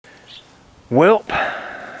Welp,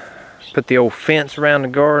 put the old fence around the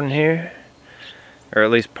garden here, or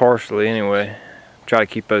at least partially anyway. Try to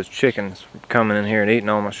keep those chickens from coming in here and eating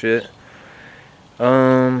all my shit.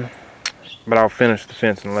 But I'll finish the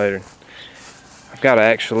fencing later. I've got to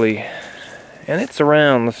actually, and it's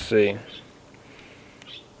around, let's see,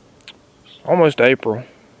 almost April.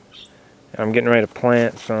 And I'm getting ready to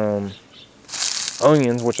plant some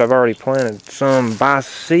onions, which I've already planted some by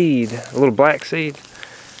seed, a little black seed.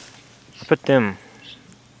 I put them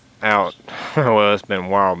out, well, it's been a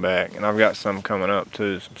while back, and I've got some coming up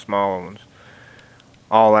too, some smaller ones,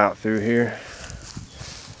 all out through here.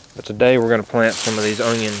 But today we're going to plant some of these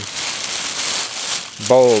onion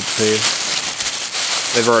bulbs here.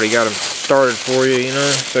 They've already got them started for you, you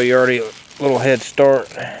know, so you're already a little head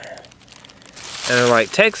start. And they're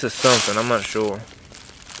like Texas something, I'm not sure.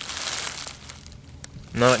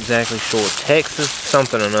 Not exactly sure. Texas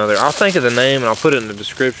something or another. I'll think of the name and I'll put it in the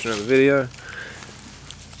description of the video.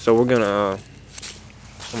 So we're gonna,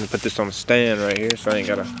 let me put this on the stand right here so I ain't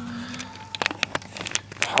gotta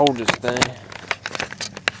hold this thing.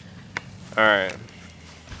 Alright.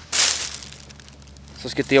 So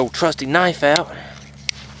let's get the old trusty knife out.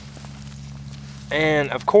 And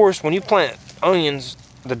of course, when you plant onions,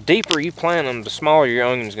 the deeper you plant them, the smaller your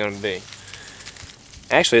onion's gonna be.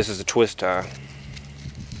 Actually, this is a twist tie.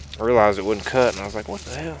 I realized it wouldn't cut, and I was like, what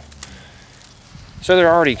the hell? So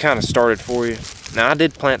they're already kind of started for you. Now, I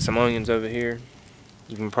did plant some onions over here.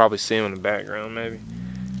 You can probably see them in the background, maybe.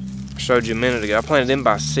 I showed you a minute ago. I planted them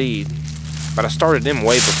by seed, but I started them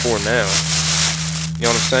way before now. You know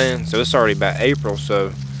what I'm saying? So it's already about April,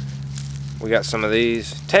 so we got some of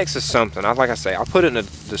these. Texas something. Like I say, I'll put it in the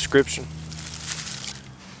description.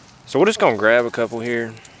 So we're just going to grab a couple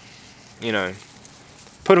here. You know,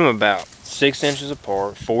 put them about 6 inches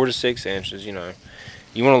apart, 4 to 6 inches, you know.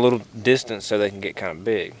 You want a little distance so they can get kind of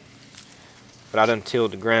big. But I done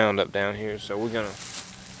tilled the ground up down here, so we're gonna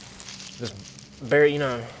just bury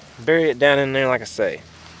it down in there, like I say,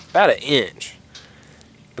 about 1 inch.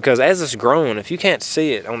 Because as it's growing, if you can't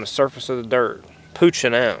see it on the surface of the dirt,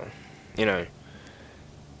 pooching out, you know,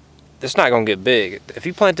 it's not gonna get big. If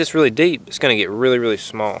you plant this really deep, it's gonna get really, really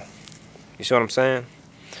small. You see what I'm saying?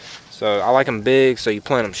 So I like them big, so you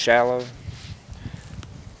plant them shallow.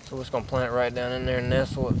 So we're just gonna plant it right down in there and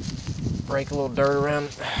nestle it. Break a little dirt around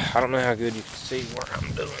it. I don't know how good you can see what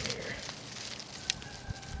I'm doing here.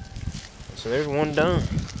 So there's one done.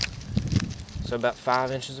 So about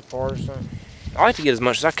 5 inches apart or something. I like to get as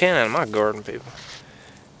much as I can out of my garden, people.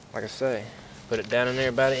 Like I say, put it down in there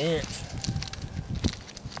about 1 inch.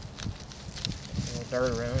 A little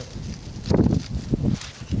dirt around it.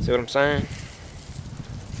 See what I'm saying?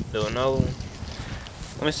 Do another one.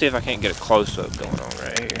 Let me see if I can't get a close-up going on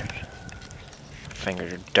right here. My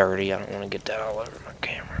fingers are dirty. I don't want to get that all over my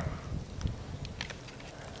camera.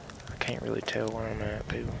 I can't really tell where I'm at,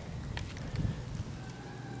 people.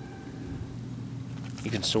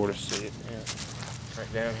 You can sort of see it, yeah.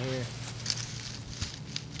 Right down here.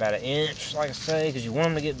 About 1 inch, like I say, because you want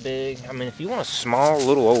them to get big. I mean, if you want a small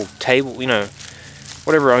little old table, you know,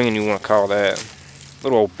 whatever onion you want to call that,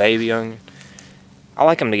 little old baby onion, I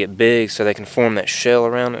like them to get big so they can form that shell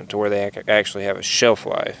around it to where they actually have a shelf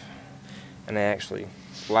life and they actually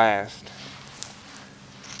last.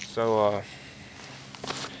 So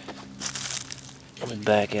let me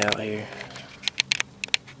back out here.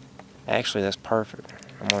 Actually, that's perfect.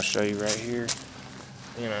 I'm going to show you right here.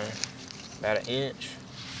 You know, about 1 inch.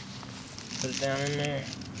 Put it down in there.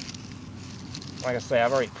 Like I say,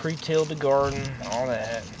 I've already pre-tilled the garden, all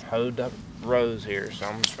that, hoed up rows here,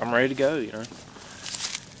 so I'm ready to go, you know.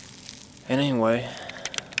 And anyway,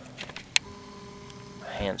 my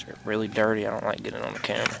hands are really dirty. I don't like getting on the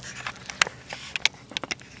camera.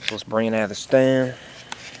 So let's bring it out of the stand.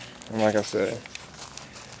 And like I said,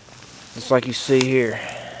 just like you see here,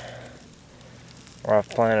 where I've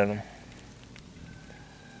planted them.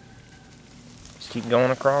 Just keep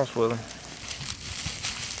going across with them.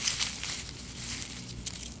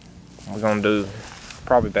 We're gonna do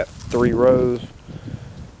probably about 3 rows,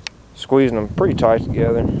 squeezing them pretty tight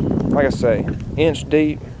together. Like I say, 1 inch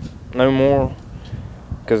deep, no more,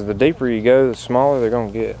 because the deeper you go, the smaller they're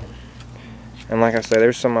gonna get. And like I say,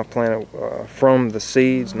 there's some I planted from the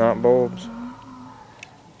seeds, not bulbs.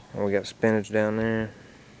 And we got spinach down there.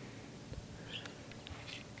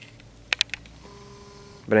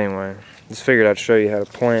 But anyway, just figured I'd show you how to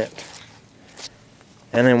plant.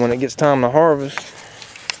 And then when it gets time to harvest,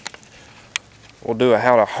 we'll do a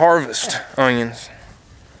how to harvest onions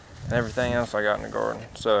and everything else I got in the garden.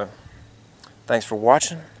 So thanks for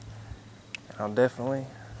watching. I'll definitely,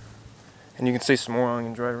 and you can see some more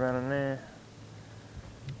onions right around in there.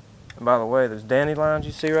 By the way, those dandelions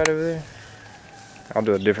you see right over there, I'll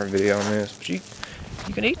do a different video on this, but you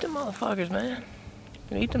can eat them motherfuckers, man. You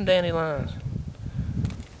can eat them dandelions.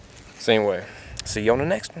 So anyway, see you on the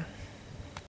next one.